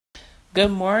Good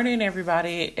morning,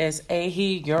 everybody. It's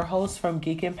Ahi, your host from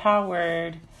Geek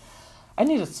Empowered. I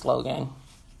need a slogan.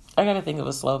 I gotta think of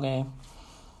a slogan.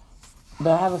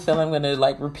 But I have a feeling I'm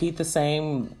gonna repeat the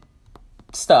same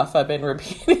stuff I've been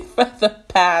repeating for the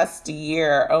past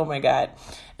year. Oh my God.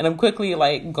 And I'm quickly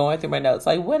going through my notes.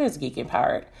 What is Geek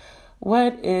Empowered?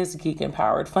 What is Geek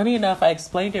Empowered? Funny enough, I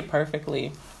explained it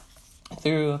perfectly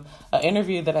through an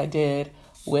interview that I did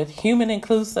with Human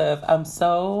Inclusive. I'm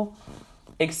so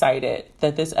excited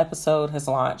that this episode has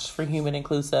launched for Human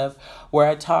Inclusive, where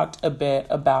I talked a bit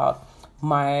about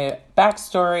my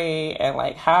backstory and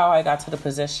how I got to the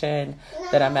position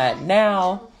that I'm at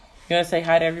now. You want to say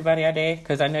hi to everybody, Ade?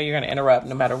 Because I know you're going to interrupt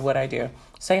no matter what I do.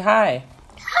 Say hi.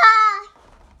 Hi.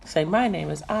 Say, my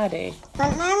name is Ade. My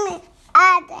name is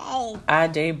Ade.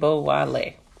 Ade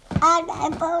Bowale.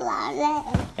 Ade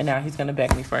Bowale. And now he's going to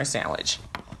beg me for a sandwich.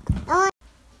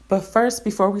 But first,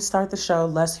 before we start the show,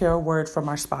 let's hear a word from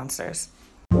our sponsors.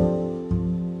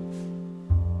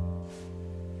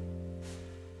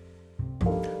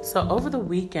 So over the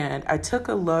weekend, I took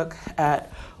a look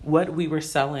at what we were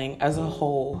selling as a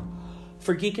whole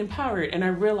for Geek Empowered, and I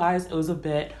realized it was a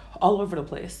bit all over the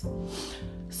place.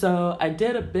 So I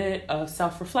did a bit of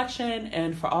self-reflection,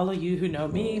 and for all of you who know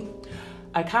me,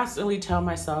 I constantly tell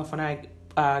myself when I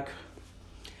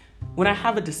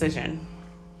have a decision,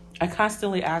 I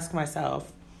constantly ask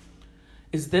myself,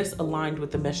 is this aligned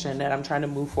with the mission that I'm trying to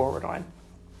move forward on?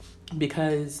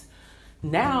 Because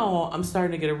now I'm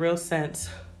starting to get a real sense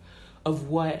of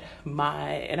what and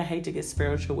I hate to get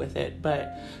spiritual with it,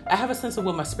 but I have a sense of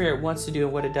what my spirit wants to do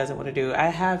and what it doesn't want to do.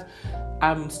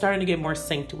 I'm starting to get more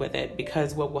synced with it,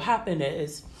 because what will happen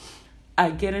is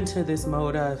I get into this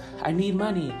mode of, I need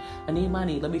money.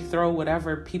 Let me throw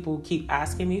whatever people keep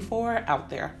asking me for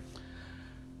out there.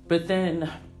 But then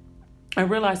I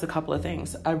realized a couple of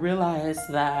things. I realized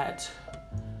that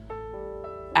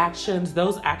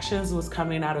those actions was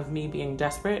coming out of me being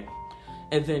desperate.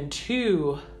 And then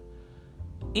two,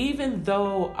 even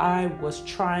though I was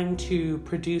trying to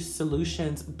produce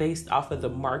solutions based off of the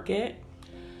market,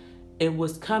 it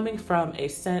was coming from a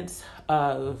sense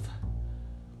of,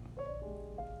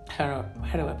 how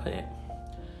do I put it?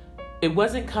 It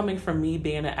wasn't coming from me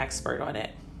being an expert on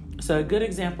it. So a good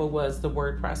example was the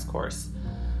WordPress course.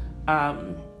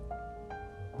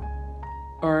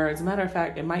 Or as a matter of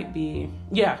fact, it might be,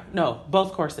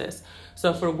 both courses.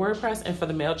 So for WordPress and for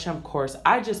the MailChimp course,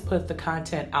 I just put the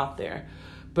content out there.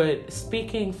 But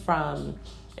speaking from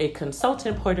a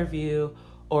consultant point of view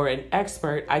or an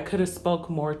expert, I could have spoke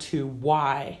more to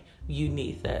why you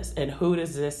need this and who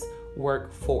does this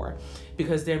work for.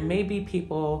 Because there may be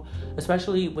people,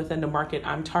 especially within the market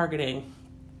I'm targeting,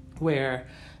 where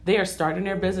they are starting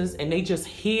their business and they just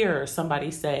hear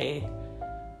somebody say,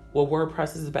 well,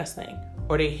 WordPress is the best thing.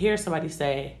 Or they hear somebody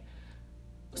say,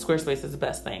 Squarespace is the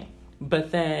best thing. But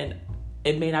then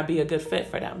it may not be a good fit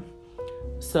for them.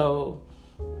 So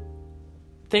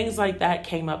things like that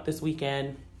came up this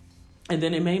weekend. And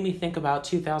then it made me think about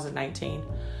 2019.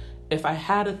 If I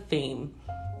had a theme,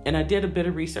 and I did a bit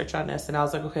of research on this, and I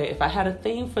was like, okay, if I had a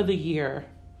theme for the year,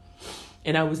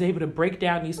 and I was able to break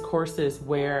down these courses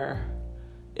where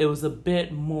it was a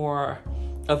bit more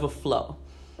of a flow.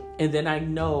 And then I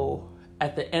know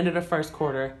at the end of the first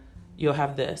quarter, you'll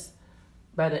have this.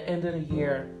 By the end of the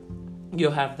year,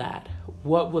 you'll have that.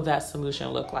 What will that solution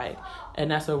look like?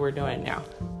 And that's what we're doing now.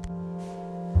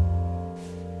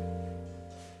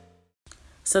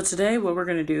 So today what we're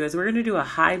going to do is we're going to do a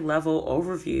high-level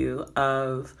overview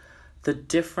of the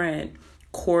different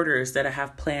quarters that I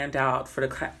have planned out for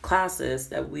the classes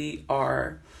that we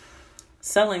are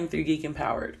selling through Geek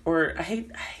Empowered. Or I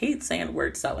hate saying the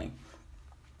word selling.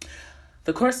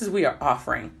 The courses we are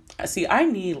offering. See, I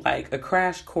need a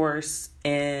crash course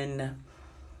in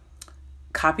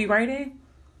copywriting,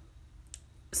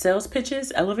 sales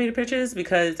pitches, elevator pitches,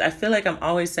 because I feel like I'm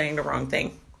always saying the wrong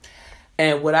thing.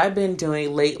 And what I've been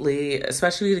doing lately,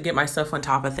 especially to get myself on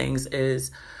top of things,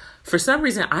 is for some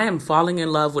reason I am falling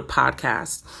in love with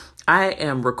podcasts. I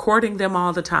am recording them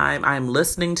all the time. I'm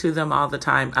listening to them all the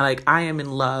time. I am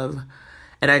in love.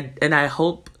 And I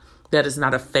hope that it's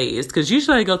not a phase, because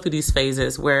usually I go through these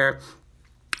phases where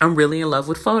I'm really in love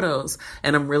with photos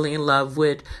and I'm really in love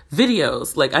with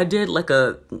videos. I did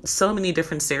so many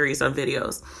different series on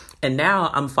videos, and now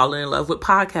I'm falling in love with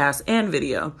podcasts and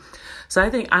video. So I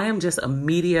think I am just a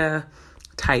media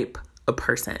type of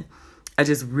person. I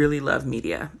just really love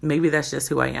media. Maybe that's just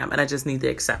who I am, and I just need to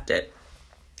accept it.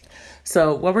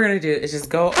 So what we're going to do is just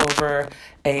go over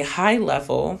a high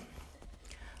level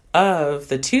of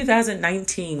the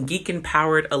 2019 Geek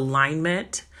Empowered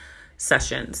Alignment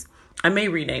sessions. I may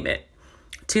rename it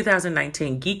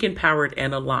 2019 Geek Empowered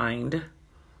and Aligned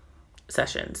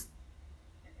sessions.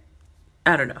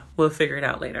 I don't know. We'll figure it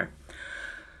out later.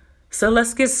 So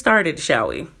let's get started, shall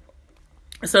we?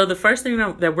 So the first thing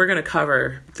that we're going to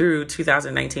cover through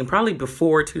 2019, probably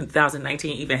before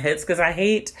 2019 even hits, because I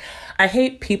hate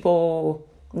people,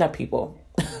 not people,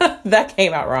 that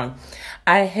came out wrong.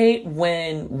 I hate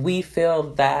when we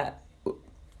feel that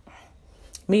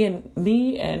me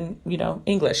and,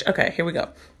 English. Okay, here we go.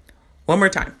 One more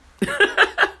time.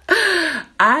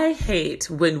 I hate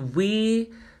when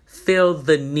we feel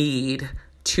the need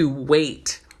to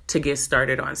wait to get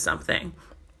started on something.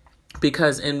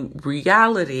 Because in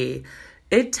reality,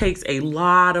 it takes a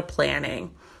lot of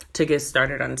planning to get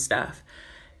started on stuff.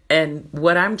 And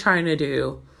what I'm trying to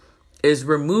do is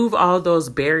remove all those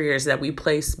barriers that we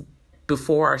place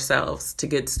before ourselves to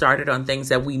get started on things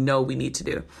that we know we need to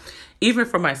do. Even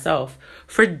for myself,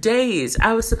 for days,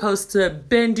 I was supposed to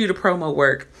do the promo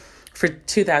work for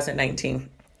 2019.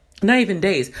 Not even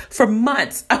days, for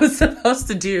months, I was supposed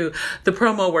to do the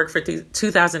promo work for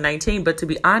 2019. But to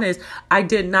be honest, I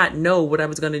did not know what I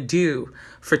was going to do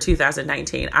for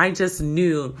 2019. I just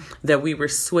knew that we were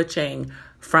switching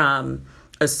from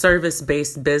a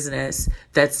service-based business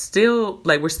that's still,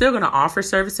 we're still going to offer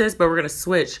services, but we're going to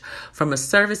switch from a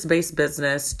service-based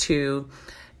business to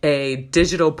a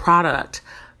digital product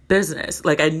business.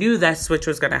 I knew that switch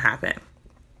was going to happen.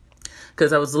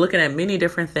 Because I was looking at many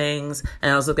different things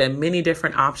and I was looking at many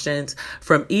different options,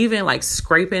 from even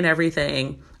scraping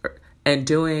everything and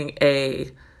doing a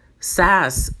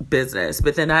SaaS business.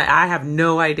 But then I have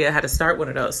no idea how to start one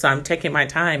of those. So I'm taking my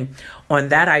time on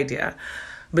that idea.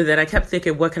 But then I kept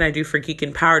thinking, what can I do for Geek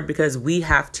Empowered? Because we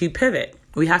have to pivot.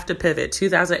 We have to pivot.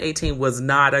 2018 was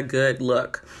not a good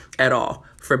look at all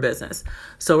for business.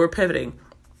 So we're pivoting.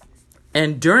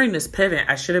 And during this pivot,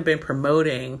 I should have been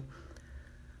promoting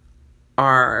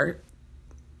our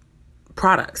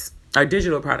products, our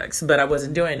digital products, but I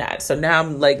wasn't doing that. So now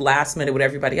I'm last minute with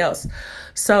everybody else.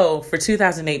 So for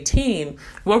 2018,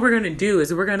 what we're going to do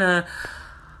is we're going to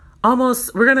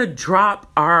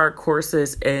drop our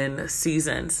courses in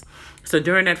seasons. So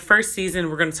during that first season,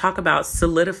 we're going to talk about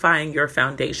solidifying your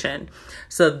foundation.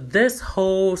 So this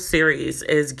whole series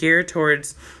is geared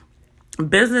towards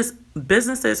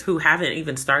businesses who haven't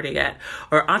even started yet,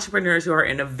 or entrepreneurs who are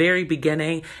in the very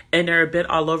beginning and they're a bit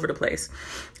all over the place.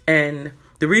 And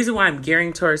the reason why I'm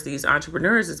gearing towards these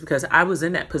entrepreneurs is because I was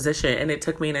in that position and it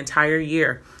took me an entire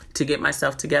year to get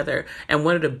myself together. And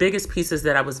one of the biggest pieces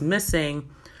that I was missing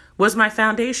was my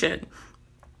foundation.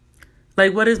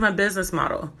 What is my business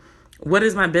model? What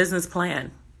is my business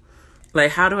plan?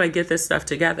 How do I get this stuff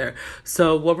together?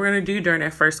 So what we're going to do during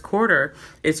that first quarter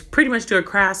is pretty much do a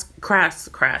crash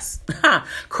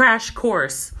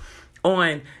course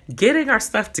on getting our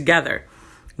stuff together.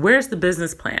 Where's the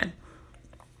business plan?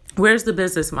 Where's the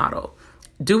business model?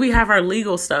 Do we have our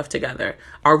legal stuff together?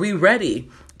 Are we ready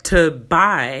to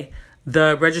buy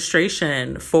the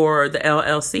registration for the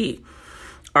LLC?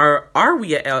 Are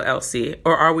we a LLC,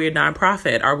 or are we a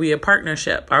nonprofit? Are we a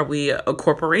partnership? Are we a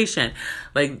corporation?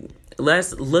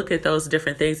 Let's look at those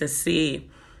different things and see,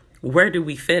 where do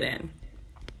we fit in?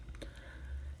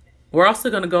 We're also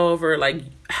going to go over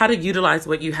how to utilize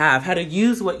what you have, how to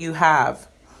use what you have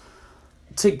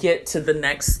to get to the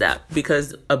next step.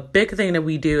 Because a big thing that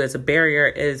we do as a barrier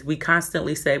is we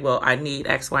constantly say, well, I need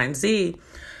X, Y, and Z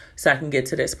so I can get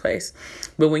to this place.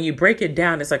 But when you break it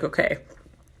down, it's okay,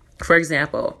 for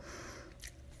example,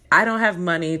 I don't have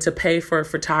money to pay for a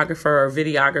photographer or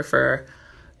videographer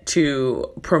to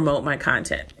promote my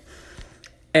content.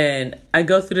 And I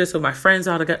go through this with my friends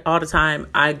all the time.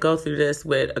 I go through this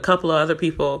with a couple of other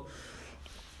people.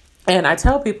 And I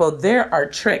tell people there are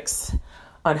tricks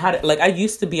on how to, I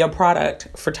used to be a product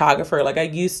photographer. I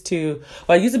used to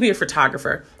be a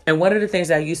photographer. And one of the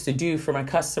things I used to do for my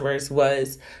customers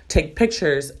was take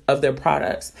pictures of their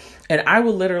products. And I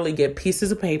would literally get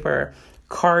pieces of paper,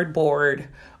 cardboard,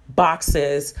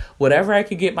 boxes, whatever I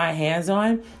could get my hands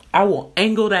on. I will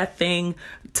angle that thing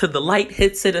to the light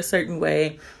hits it a certain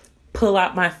way, pull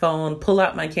out my phone, pull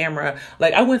out my camera.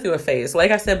 I went through a phase.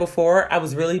 Like I said before, I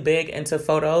was really big into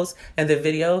photos and the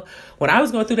video. When I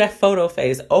was going through that photo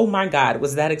phase, oh my God,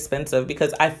 was that expensive,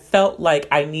 because I felt like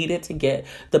I needed to get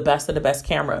the best of the best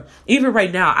camera. Even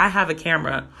right now, I have a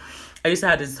camera. I used to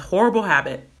have this horrible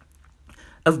habit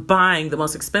of buying the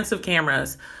most expensive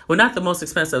cameras. Well, not the most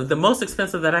expensive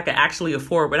that I could actually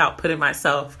afford without putting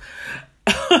myself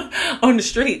on the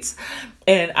streets.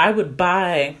 And I would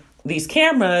buy these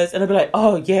cameras and I'd be like,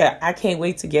 oh yeah, I can't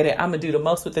wait to get it. I'm gonna do the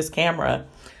most with this camera.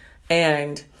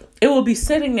 And it will be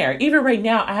sitting there. Even right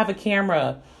now, I have a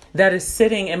camera that is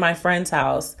sitting in my friend's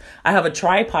house. I have a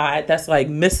tripod that's like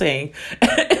missing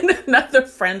in another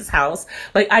friend's house.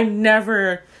 Like, I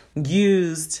never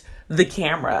used the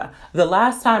camera. The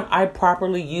last time I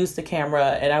properly used the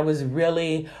camera and I was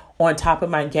really on top of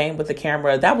my game with the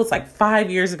camera, that was like 5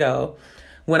 years ago,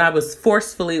 when I was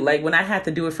forcefully, like when I had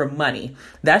to do it for money.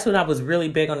 That's when I was really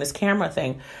big on this camera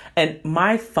thing. And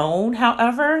my phone,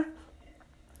 however,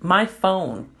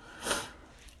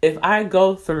 if I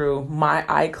go through my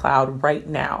iCloud right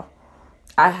now,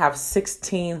 I have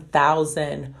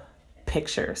 16,000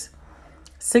 pictures.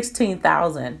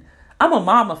 16,000. I'm a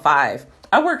mom of 5.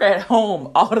 I work at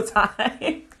home all the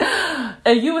time.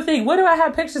 And you would think, what do I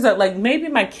have pictures of? Like, maybe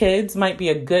my kids might be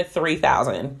a good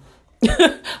 3,000,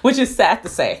 which is sad to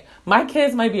say. My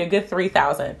kids might be a good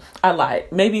 3,000. I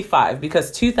lied. Maybe 5,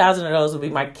 because 2,000 of those would be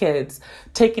my kids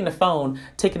taking the phone,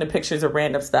 taking the pictures of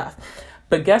random stuff.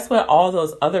 But guess what all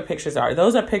those other pictures are?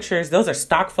 Those are pictures. Those are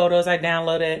stock photos I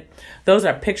downloaded. Those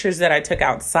are pictures that I took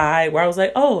outside where I was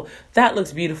like, oh, that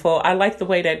looks beautiful. I like the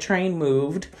way that train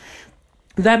moved.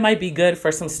 That might be good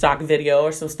for some stock video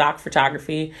or some stock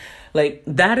photography. Like,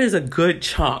 that is a good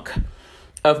chunk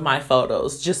of my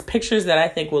photos. Just pictures that I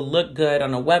think will look good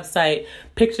on a website.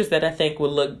 Pictures that I think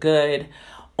will look good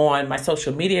on my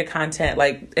social media content.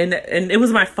 Like, and it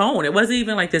was my phone. It wasn't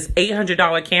even like this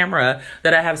 $800 camera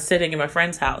that I have sitting in my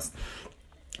friend's house.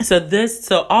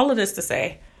 So all of this to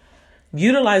say,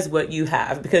 utilize what you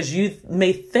have, because you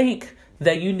may think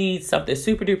that you need something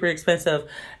super duper expensive,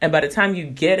 and by the time you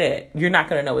get it, you're not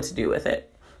going to know what to do with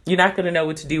it. You're not going to know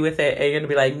what to do with it, and you're going to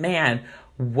be like, man,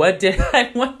 what did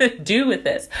I want to do with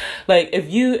this?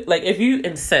 If you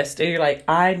insist and you're like,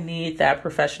 I need that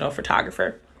professional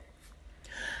photographer,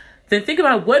 then think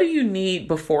about, what do you need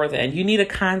before then? You need a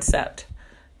concept.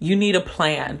 You need a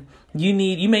plan. You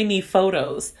may need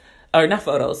photos, or not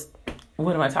photos.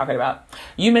 What am I talking about?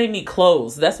 You may need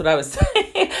clothes. That's what I was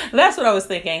saying. That's what I was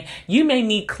thinking. You may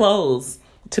need clothes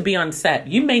to be on set.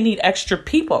 You may need extra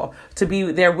people to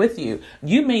be there with you.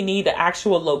 You may need the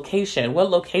actual location. What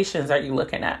locations are you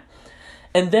looking at?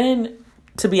 And then,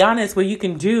 to be honest, what you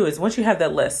can do is, once you have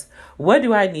that list, what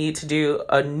do I need to do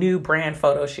a new brand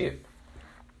photo shoot?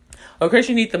 Of course,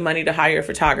 you need the money to hire a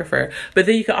photographer, but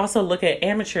then you can also look at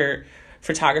amateur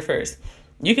photographers.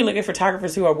 You can look at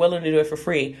photographers who are willing to do it for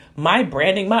free. My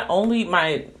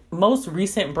most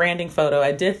recent branding photo,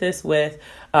 I did this with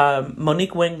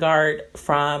Monique Wingard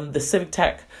from the Civic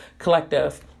Tech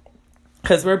Collective,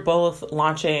 because we're both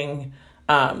launching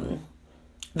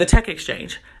the Tech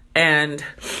Exchange. And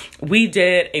we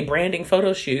did a branding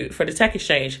photo shoot for the Tech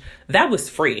Exchange. That was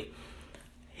free.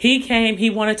 He came, he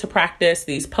wanted to practice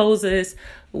these poses.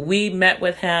 We met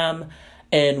with him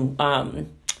in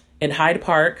Hyde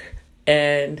Park,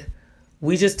 and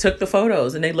we just took the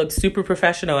photos, and they looked super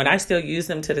professional, and I still use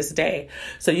them to this day.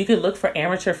 So you could look for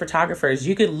amateur photographers.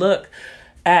 You could look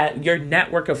at your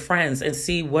network of friends and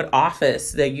see what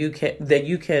office that you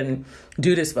can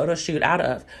do this photo shoot out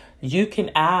of. You can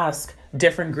ask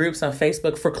different groups on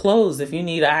Facebook for clothes if you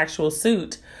need an actual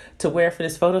suit to wear for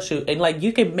this photo shoot. And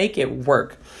you can make it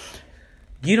work.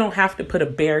 You don't have to put a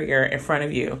barrier in front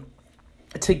of you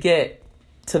to get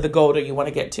to the goal that you want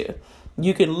to get to.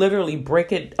 You can literally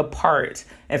break it apart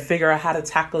and figure out how to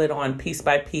tackle it on piece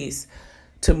by piece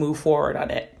to move forward on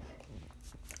it.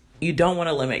 You don't want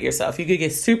to limit yourself. You could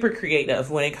get super creative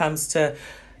when it comes to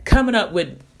coming up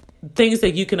with things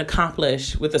that you can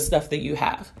accomplish with the stuff that you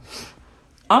have.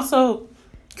 Also,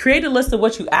 create a list of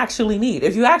what you actually need.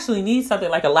 If you actually need something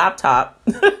like a laptop,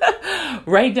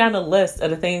 write down a list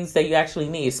of the things that you actually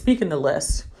need. Speaking of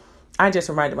list, I just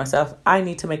reminded myself, I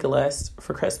need to make a list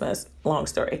for Christmas. Long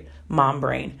story, mom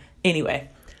brain. Anyway,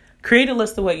 create a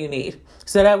list of what you need.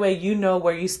 So that way you know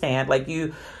where you stand.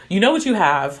 You know what you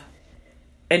have,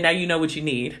 and now you know what you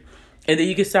need. And then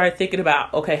you can start thinking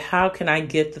about, okay, how can I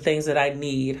get the things that I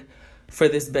need for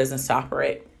this business to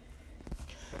operate?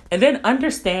 And then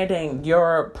understanding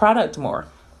your product more.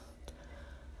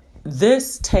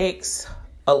 This takes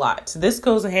a lot. This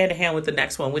goes hand in hand with the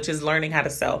next one, which is learning how to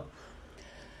sell.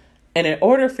 And in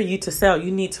order for you to sell,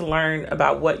 you need to learn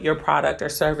about what your product or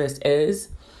service is.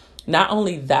 Not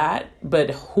only that, but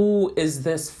who is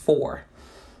this for?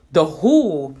 The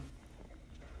who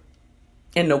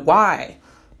and the why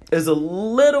is a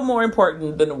little more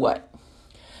important than the what.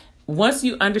 Once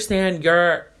you understand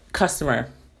your customer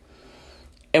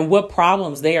and what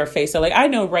problems they are facing. I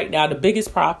know right now the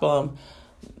biggest problem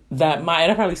and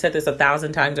I probably said this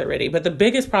 1,000 times already, but the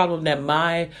biggest problem that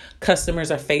my customers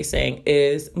are facing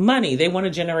is money. They want to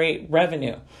generate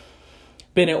revenue.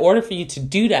 But in order for you to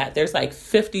do that, there's like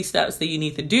 50 steps that you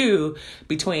need to do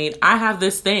between I have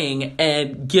this thing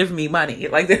and give me money.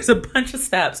 Like there's a bunch of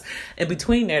steps in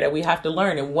between there that we have to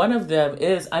learn. And one of them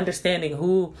is understanding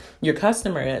who your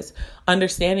customer is,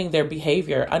 understanding their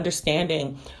behavior,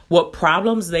 understanding what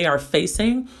problems they are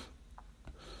facing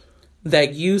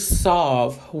that you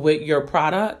solve with your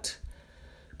product.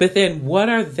 But then what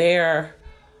are their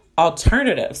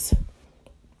alternatives?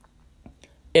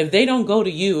 If they don't go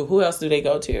to you, who else do they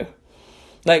go to?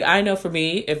 Like, I know for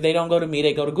me, if they don't go to me,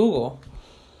 they go to Google.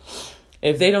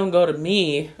 If they don't go to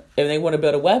me, if they want to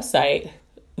build a website,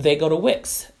 they go to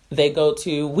Wix. They go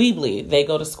to Weebly. They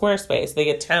go to Squarespace. They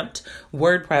attempt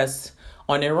WordPress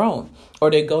on their own.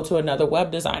 Or they go to another web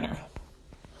designer.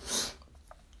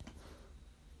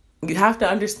 You have to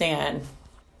understand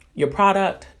your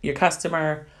product, your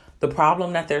customer, the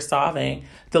problem that they're solving,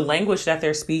 the language that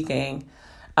they're speaking.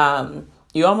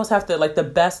 You almost have to, like, the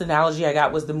best analogy I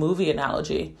got was the movie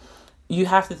analogy. You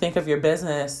have to think of your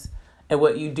business and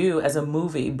what you do as a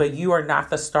movie, but you are not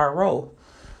the star role.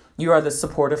 You are the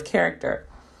supportive character.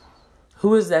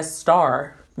 Who is that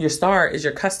star? Your star is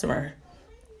your customer.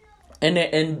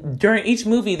 And during each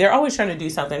movie, they're always trying to do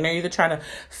something. They're either trying to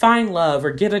find love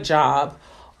or get a job,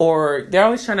 or they're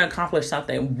always trying to accomplish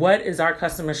something. What is our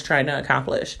customers trying to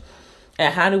accomplish?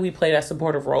 And how do we play that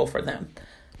supportive role for them?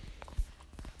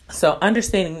 So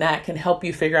understanding that can help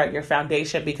you figure out your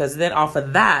foundation, because then off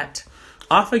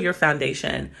of your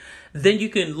foundation, then you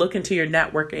can look into your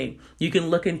networking. You can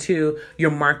look into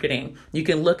your marketing. You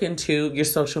can look into your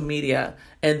social media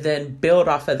and then build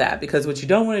off of that. Because what you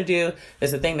don't want to do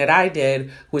is the thing that I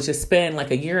did, which is spend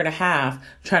like a year and a half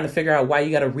trying to figure out why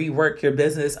you got to rework your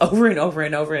business over and over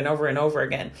and over and over and over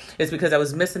again. It's because I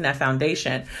was missing that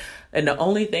foundation. And the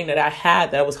only thing that I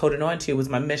had that I was holding on to was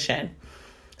my mission.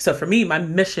 So for me, my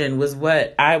mission was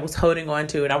what I was holding on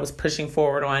to and I was pushing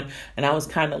forward on. And I was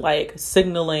kind of like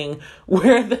signaling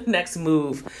where the next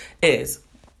move is.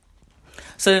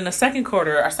 So in the second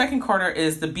quarter, our second quarter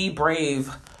is the Be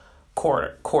Brave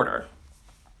quarter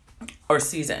or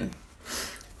season.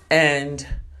 And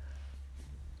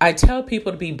I tell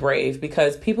people to be brave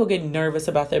because people get nervous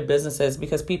about their businesses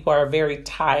because people are very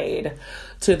tied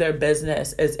to their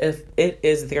business as if it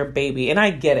is their baby. And I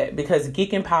get it, because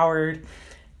Geek Empowered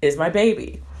is my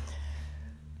baby.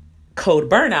 Code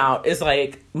Burnout is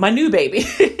like my new baby.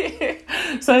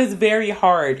 So it's very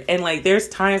hard. And like, there's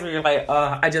times where you're like,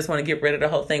 I just want to get rid of the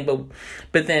whole thing.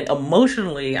 But then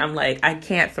emotionally, I'm like, I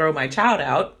can't throw my child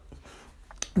out.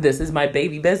 This is my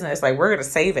baby business. Like, we're going to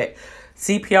save it.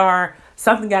 CPR,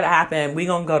 something got to happen. We're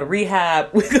going to go to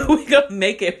rehab. We're going to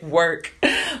make it work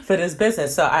for this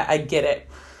business. So I get it.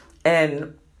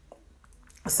 And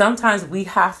sometimes we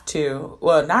have to,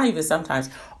 well, not even sometimes,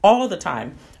 all the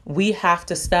time, we have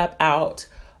to step out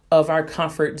of our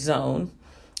comfort zone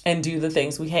and do the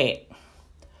things we hate.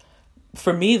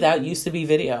 For me, that used to be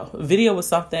video. Video was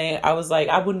something I was like,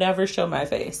 I would never show my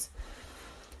face.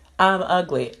 I'm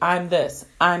ugly. I'm this.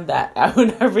 I'm that. I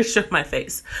would never show my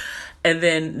face. And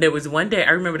then there was one day,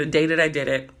 I remember the day that I did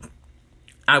it.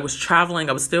 I was traveling.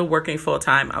 I was still working full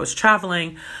time. I was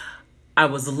traveling. I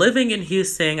was living in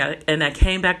Houston, and I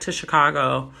came back to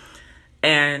Chicago,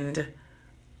 and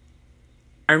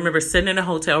I remember sitting in a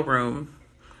hotel room,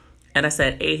 and I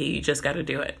said, hey, you just got to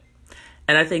do it.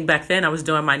 And I think back then I was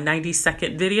doing my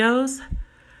 90-second videos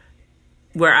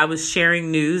where I was sharing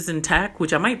news and tech,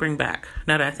 which I might bring back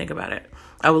now that I think about it.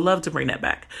 I would love to bring that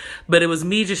back. But it was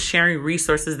me just sharing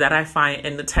resources that I find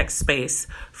in the tech space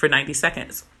for 90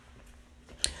 seconds.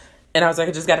 And I was like,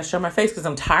 I just got to show my face because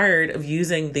I'm tired of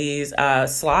using these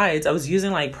slides. I was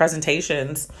using like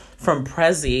presentations from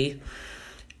Prezi,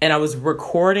 and I was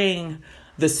recording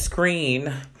the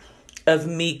screen of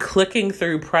me clicking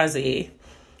through Prezi,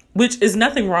 which is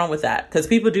nothing wrong with that because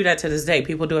people do that to this day.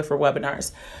 People do it for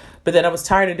webinars. But then I was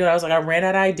tired of doing it. I was like, I ran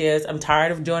out of ideas. I'm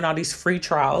tired of doing all these free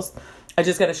trials. I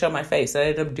just got to show my face. I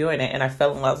ended up doing it, and I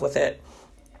fell in love with it.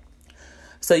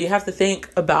 So you have to think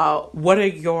about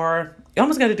you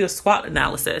almost got to do a SWOT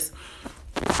analysis,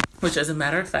 which, as a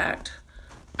matter of fact,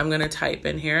 I'm going to type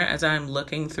in here as I'm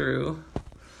looking through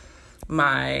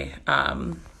my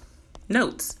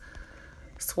notes.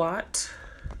 SWOT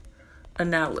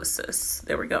analysis.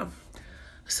 There we go.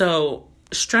 So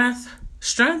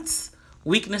strengths,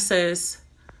 weaknesses,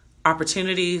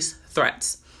 opportunities,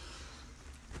 threats.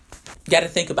 You got to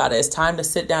think about it. It's time to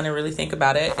sit down and really think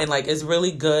about it. And like, it's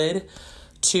really good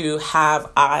to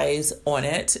have eyes on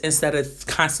it instead of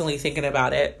constantly thinking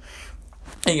about it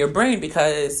in your brain,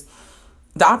 because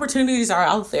the opportunities are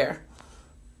out there.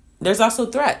 There's also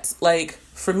threats. Like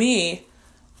for me,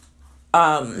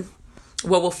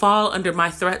 what will fall under my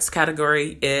threats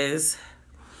category is,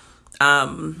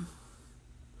 oh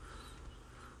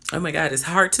my God, it's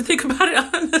hard to think about it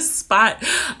on the spot.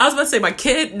 I was about to say my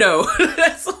kid. No,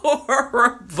 that's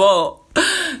horrible.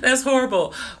 That's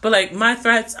horrible. But like my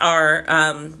threats are,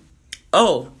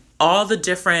 all the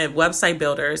different website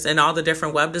builders and all the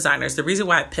different web designers. The reason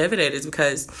why I pivoted is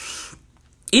because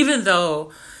even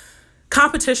though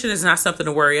competition is not something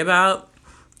to worry about,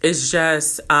 it's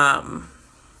just,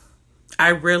 I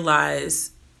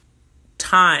realize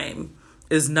time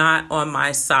is not on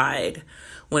my side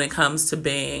when it comes to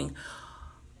being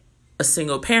a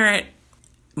single parent,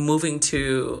 moving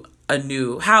to a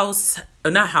new house,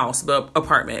 not house, but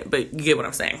apartment, but you get what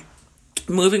I'm saying.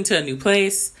 Moving to a new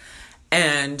place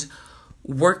and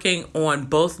working on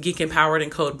both Geek Empowered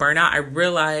and Code Burnout, I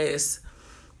realize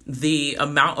the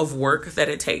amount of work that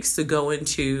it takes to go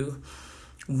into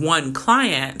one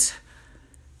client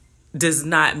does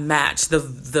not match the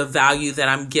value that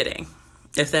I'm getting,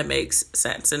 if that makes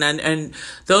sense. And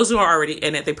those who are already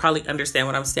in it, they probably understand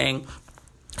what I'm saying.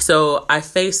 So I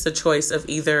faced the choice of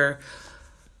either,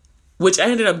 which I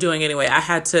ended up doing anyway, I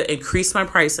had to increase my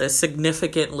prices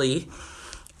significantly.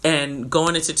 And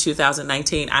going into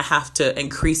 2019, I have to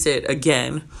increase it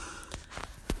again.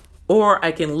 Or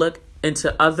I can look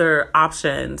into other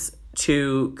options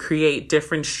to create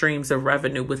different streams of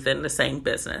revenue within the same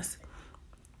business.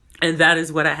 And that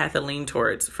is what I had to lean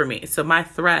towards for me. So my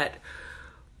threat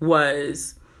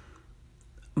was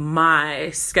my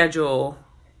schedule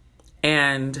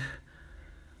and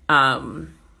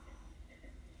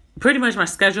pretty much my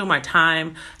schedule, my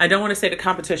time. I don't want to say the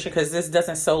competition because this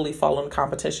doesn't solely fall on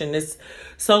competition. This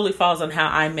solely falls on how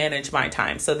I manage my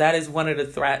time. So that is one of the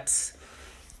threats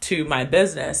to my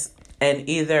business. And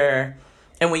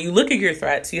when you look at your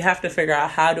threats, you have to figure out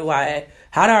how do I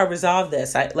resolve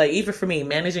this? Even for me,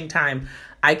 managing time,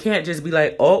 I can't just be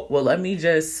like, oh, well, let me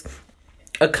just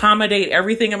accommodate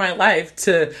everything in my life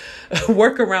to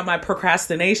work around my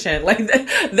procrastination. Like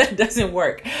that doesn't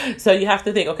work. So you have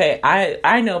to think, okay,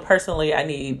 I know personally I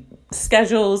need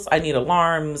schedules, I need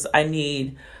alarms, I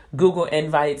need Google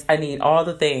invites, I need all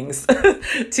the things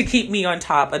to keep me on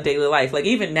top of daily life. Like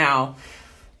even now,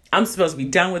 I'm supposed to be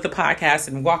done with the podcast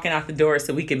and walking out the door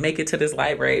so we can make it to this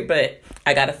library, but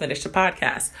I got to finish the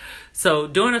podcast. So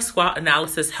doing a SWOT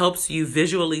analysis helps you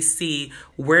visually see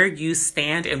where you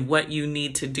stand and what you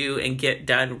need to do and get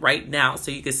done right now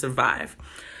so you can survive.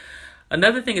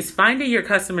 Another thing is finding your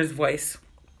customer's voice.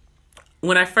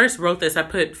 When I first wrote this, I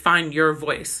put find your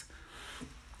voice.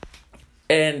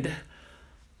 And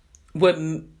what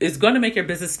is going to make your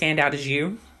business stand out is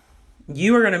you.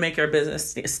 You are going to make your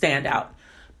business stand out.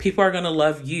 People are going to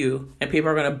love you and people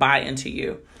are going to buy into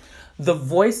you. The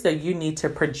voice that you need to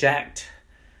project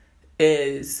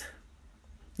is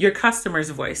your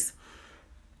customer's voice.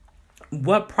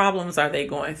 What problems are they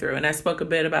going through? And I spoke a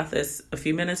bit about this a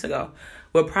few minutes ago.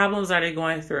 What problems are they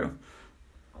going through?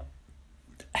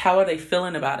 How are they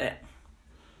feeling about it?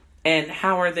 And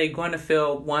how are they going to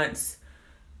feel once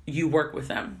you work with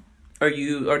them or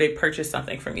they purchase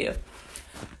something from you?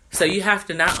 So you have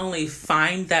to not only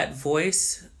find that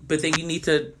voice, but then you need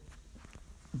to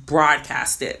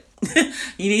broadcast it.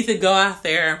 You need to go out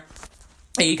there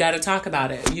and you got to talk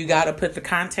about it. You got to put the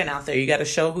content out there. You got to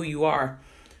show who you are.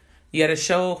 You got to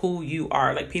show who you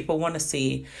are. Like people want to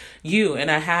see you. And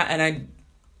I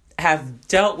have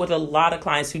dealt with a lot of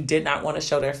clients who did not want to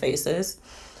show their faces.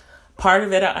 Part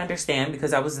of it I understand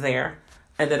because I was there.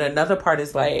 And then another part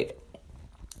is like,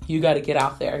 you got to get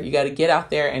out there. You got to get out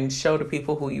there and show the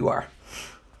people who you are.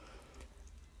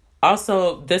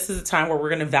 Also, this is a time where we're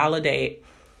going to validate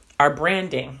our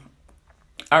branding.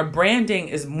 Our branding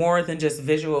is more than just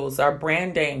visuals. Our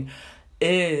branding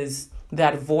is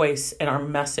that voice and our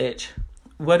message.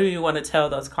 What do you want to tell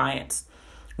those clients?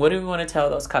 What do we want to tell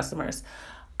those customers?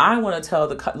 I want to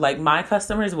tell my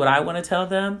customers, what I want to tell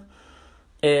them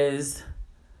is,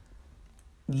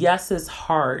 yes, it's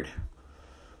hard,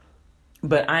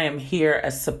 but I am here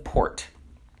as support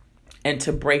and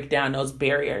to break down those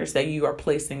barriers that you are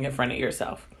placing in front of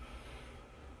yourself.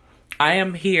 I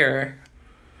am here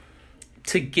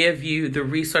to give you the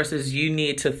resources you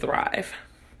need to thrive.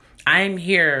 I am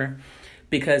here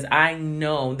because I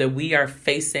know that we are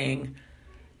facing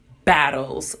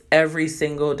battles every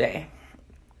single day.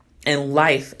 And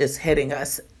life is hitting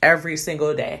us every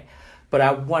single day. But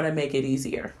I want to make it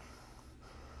easier.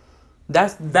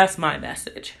 That's my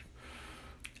message.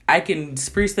 I can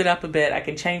spruce it up a bit. I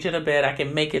can change it a bit. I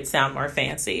can make it sound more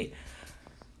fancy.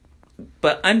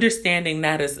 But understanding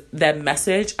that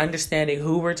message, understanding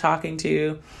who we're talking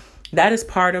to, that is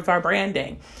part of our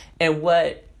branding. And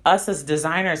what us as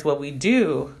designers, what we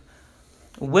do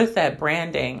with that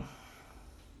branding,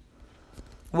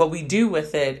 what we do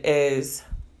with it is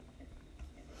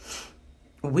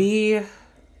we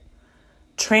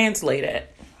translate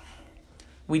it.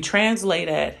 We translate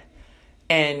it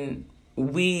and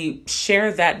we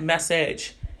share that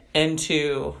message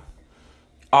into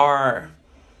our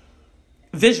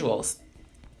visuals.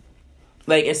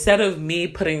 Like, instead of me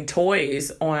putting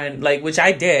toys on, like, which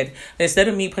I did, instead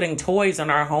of me putting toys on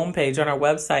our homepage, on our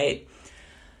website,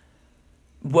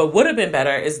 what would have been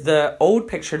better is the old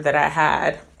picture that I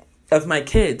had of my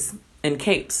kids in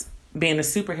capes being a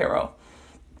superhero.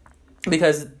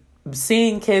 Because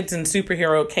seeing kids in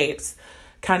superhero capes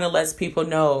kind of lets people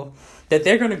know that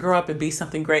they're going to grow up and be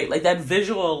something great. Like, that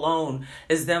visual alone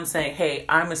is them saying, hey,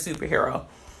 I'm a superhero.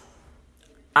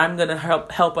 I'm going to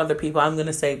help other people. I'm going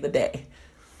to save the day.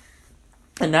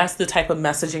 And that's the type of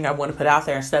messaging I want to put out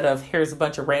there, instead of here's a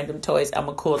bunch of random toys. I'm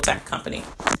a cool tech company.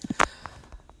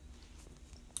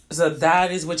 So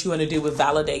that is what you want to do with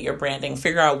validate your branding.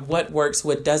 Figure out what works,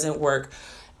 what doesn't work.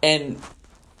 And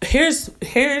here's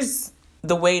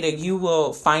the way that you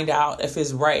will find out if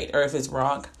it's right or if it's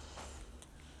wrong.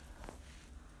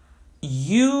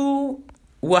 You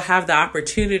will have the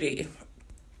opportunity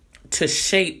to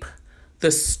shape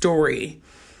the story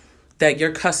that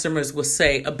your customers will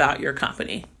say about your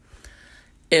company.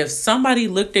 If somebody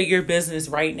looked at your business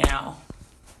right now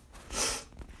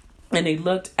and they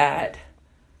looked at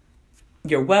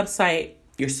your website,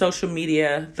 your social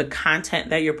media, the content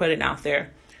that you're putting out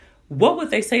there, what would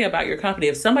they say about your company?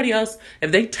 If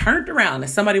they turned around and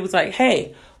somebody was like,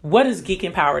 hey, what is Geek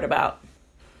Empowered about?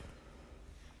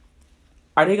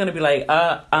 Are they going to be like,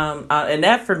 and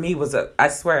that for me was I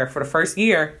swear, for the first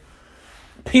year,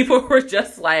 people were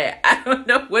just like, I don't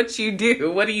know what you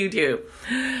do. What do you do?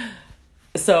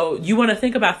 So you want to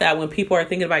think about that when people are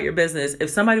thinking about your business.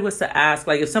 If somebody was to ask,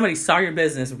 like, if somebody saw your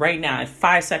business right now, and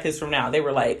 5 seconds from now, they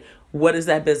were like, what is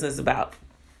that business about?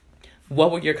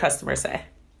 What would your customer say?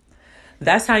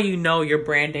 That's how you know your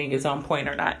branding is on point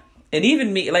or not. And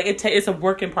even me, like, it's a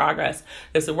work in progress.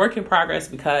 It's a work in progress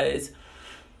because,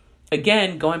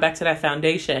 again, going back to that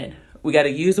foundation, we got to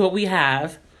use what we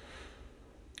have.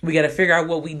 We got to figure out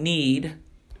what we need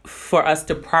for us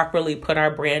to properly put our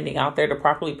branding out there, to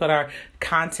properly put our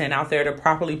content out there, to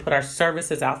properly put our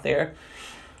services out there.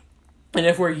 And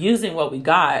if we're using what we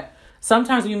got,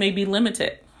 sometimes we may be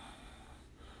limited.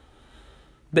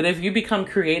 But if you become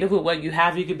creative with what you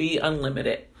have, you could be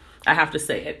unlimited. I have to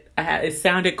say it. It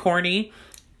sounded corny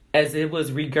as it was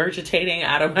regurgitating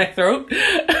out of my throat,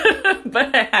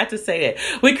 but I had to say it.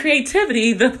 With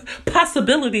creativity, the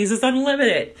possibilities is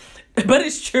unlimited. But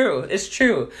it's true. It's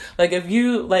true. Like, if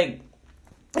you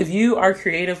are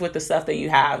creative with the stuff that you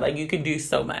have, like, you can do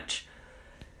so much.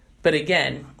 But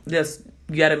again, you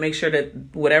got to make sure that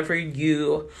whatever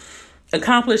you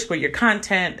accomplish with your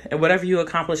content and whatever you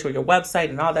accomplish with your website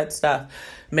and all that stuff,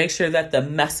 make sure that the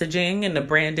messaging and the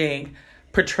branding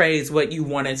portrays what you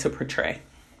wanted to portray.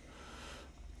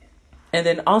 And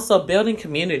then also building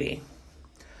community.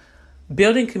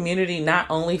 Building community not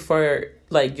only for,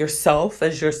 like, yourself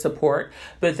as your support,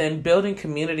 but then building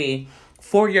community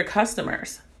for your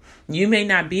customers. You may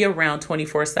not be around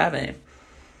 24/7.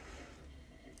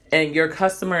 And your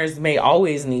customers may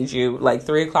always need you, like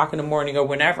 3 o'clock in the morning or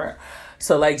whenever.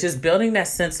 So, like, just building that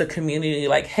sense of community,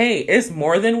 like, hey, it's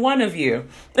more than one of you.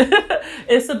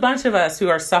 It's a bunch of us who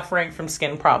are suffering from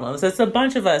skin problems. It's a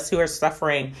bunch of us who are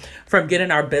suffering from getting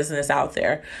our business out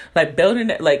there. Like, building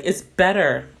it, like, it's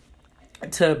better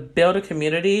to build a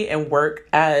community and work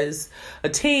as a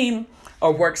team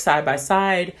or work side by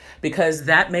side, because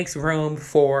that makes room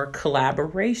for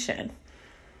collaboration.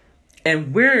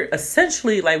 And we're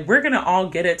essentially, like, we're going to all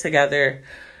get it together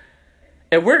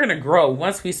and we're going to grow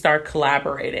once we start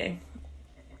collaborating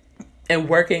and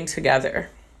working together.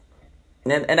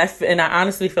 And I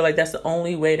honestly feel like that's the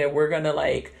only way that we're going to,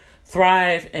 like,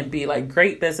 thrive and be, like,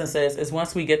 great businesses is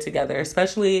once we get together,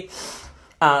 especially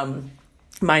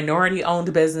minority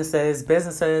owned businesses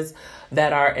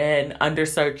that are in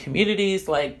underserved communities.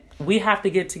 Like, we have to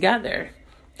get together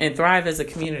and thrive as a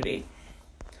community.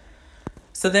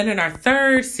 So then in our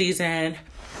third season,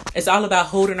 it's all about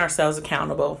holding ourselves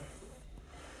accountable.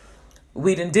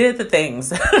 We done did the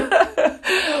things.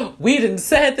 We done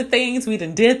said the things. We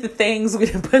done did the things. We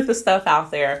done put the stuff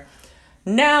out there.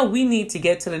 Now we need to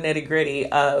get to the nitty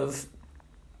gritty of,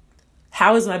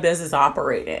 how is my business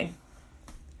operating?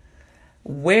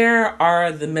 Where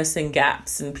are the missing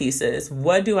gaps and pieces?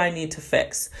 What do I need to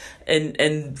fix?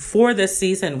 And for this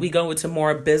season, we go into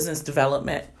more business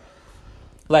development.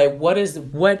 Like, what is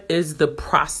the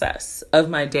process of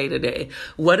my day-to-day?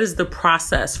 What is the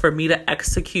process for me to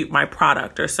execute my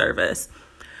product or service?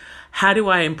 How do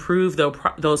I improve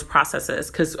those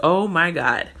processes? Because, oh my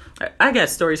God, I got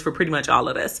stories for pretty much all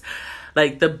of this.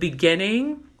 Like the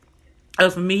beginning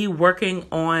of me working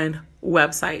on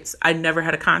websites, I never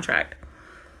had a contract.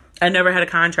 And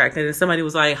then somebody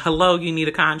was like, hello, you need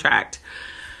a contract.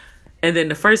 And then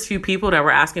the first few people that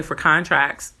were asking for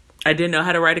contracts, I didn't know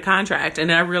how to write a contract. And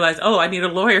then I realized, oh, I need a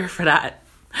lawyer for that.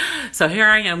 So here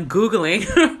I am Googling,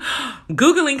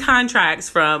 Googling contracts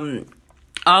from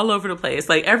all over the place.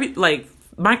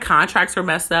 My contracts were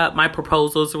messed up. My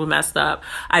proposals were messed up.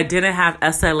 I didn't have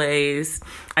SLAs.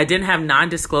 I didn't have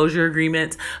non-disclosure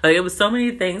agreements. Like, it was so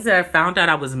many things that I found out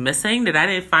I was missing that I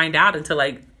didn't find out until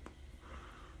like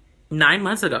 9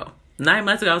 months ago. 9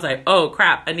 months ago, I was like, oh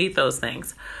crap, I need those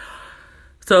things.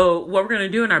 So what we're going to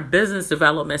do in our business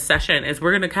development session is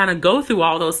we're going to kind of go through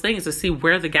all those things to see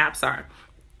where the gaps are.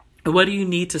 What do you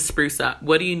need to spruce up?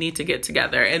 What do you need to get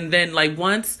together? And then like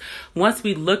once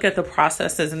we look at the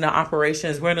processes and the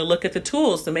operations, we're going to look at the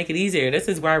tools to make it easier. This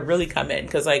is where I really come in,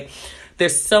 because like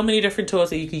there's so many different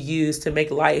tools that you could use to make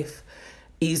life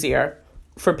easier,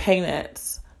 for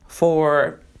payments,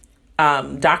 for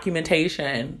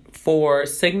documentation, for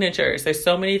signatures. There's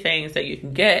so many things that you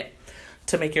can get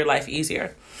to make your life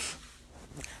easier.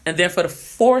 And then for the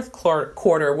fourth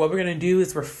quarter, what we're going to do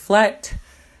is reflect,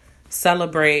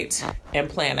 celebrate, and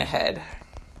plan ahead.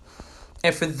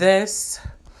 And for this,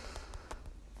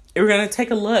 we're going to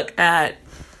take a look at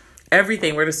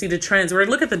everything. We're going to see the trends. We're going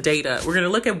to look at the data. We're going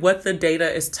to look at what the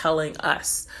data is telling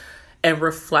us and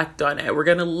reflect on it. We're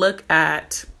going to look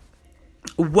at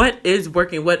what is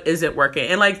working, what isn't working.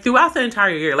 And like throughout the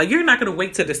entire year, like you're not going to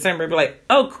wait till December and be like,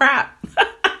 oh crap,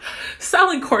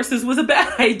 selling courses was a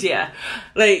bad idea.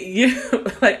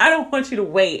 I don't want you to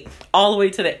wait all the way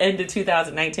to the end of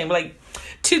 2019. But like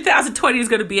 2020 is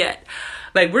going to be it.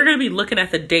 Like we're going to be looking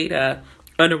at the data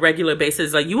on a regular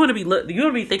basis. Like you want to be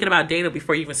thinking about data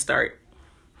before you even start.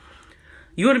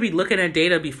 You want to be looking at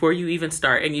data before you even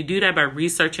start. And you do that by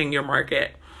researching your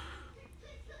market.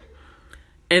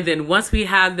 And then once we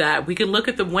have that, we can look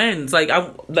at the wins.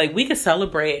 We can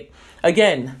celebrate.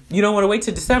 Again, you don't want to wait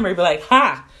till December and be like,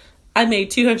 I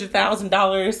made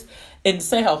 $200,000 in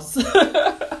sales.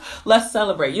 Let's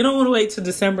celebrate. You don't want to wait till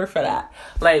December for that.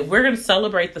 Like, we're going to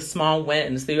celebrate the small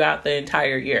wins throughout the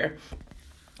entire year.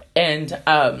 And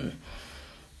what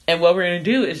we're going to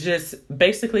do is just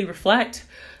basically reflect,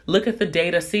 look at the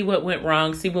data, see what went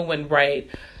wrong, see what went right,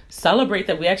 celebrate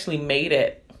that we actually made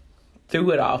it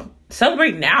through it all.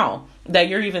 Celebrate now that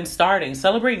you're even starting.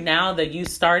 Celebrate now that you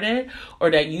started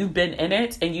or that you've been in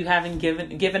it and you haven't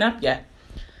given up yet.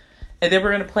 And then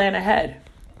we're going to plan ahead.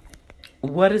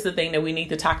 What is the thing that we need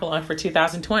to tackle on for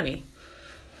 2020?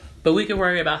 But we can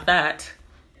worry about that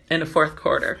in the fourth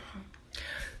quarter.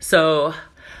 So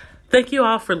thank you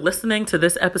all for listening to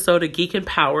this episode of Geek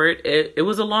Empowered. It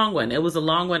was a long one. I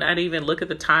didn't even look at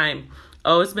the time.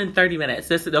 Oh, it's been 30 minutes.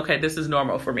 This is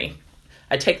normal for me.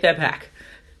 I take that back.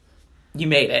 You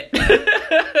made it.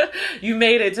 You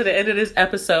made it to the end of this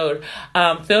episode.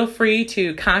 Feel free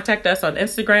to contact us on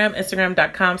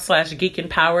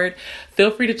Instagram.com/geekempowered.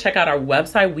 Feel free to check out our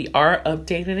website. We are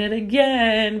updating it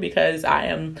again because I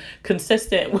am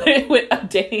consistent with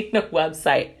updating the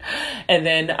website. And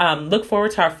then look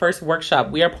forward to our first workshop.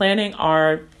 We are planning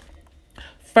our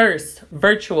first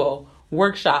virtual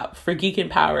workshop for Geek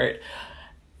Empowered.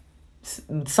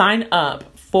 Sign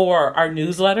up for our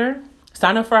newsletter.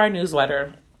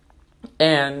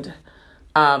 And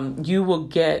you will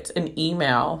get an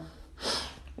email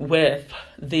with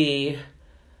the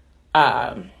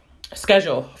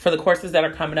schedule for the courses that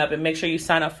are coming up, and make sure you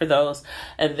sign up for those.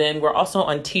 And then we're also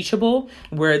on Teachable,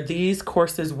 where these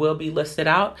courses will be listed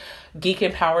out,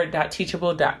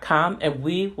 geekempowered.teachable.com, and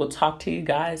we will talk to you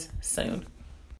guys soon.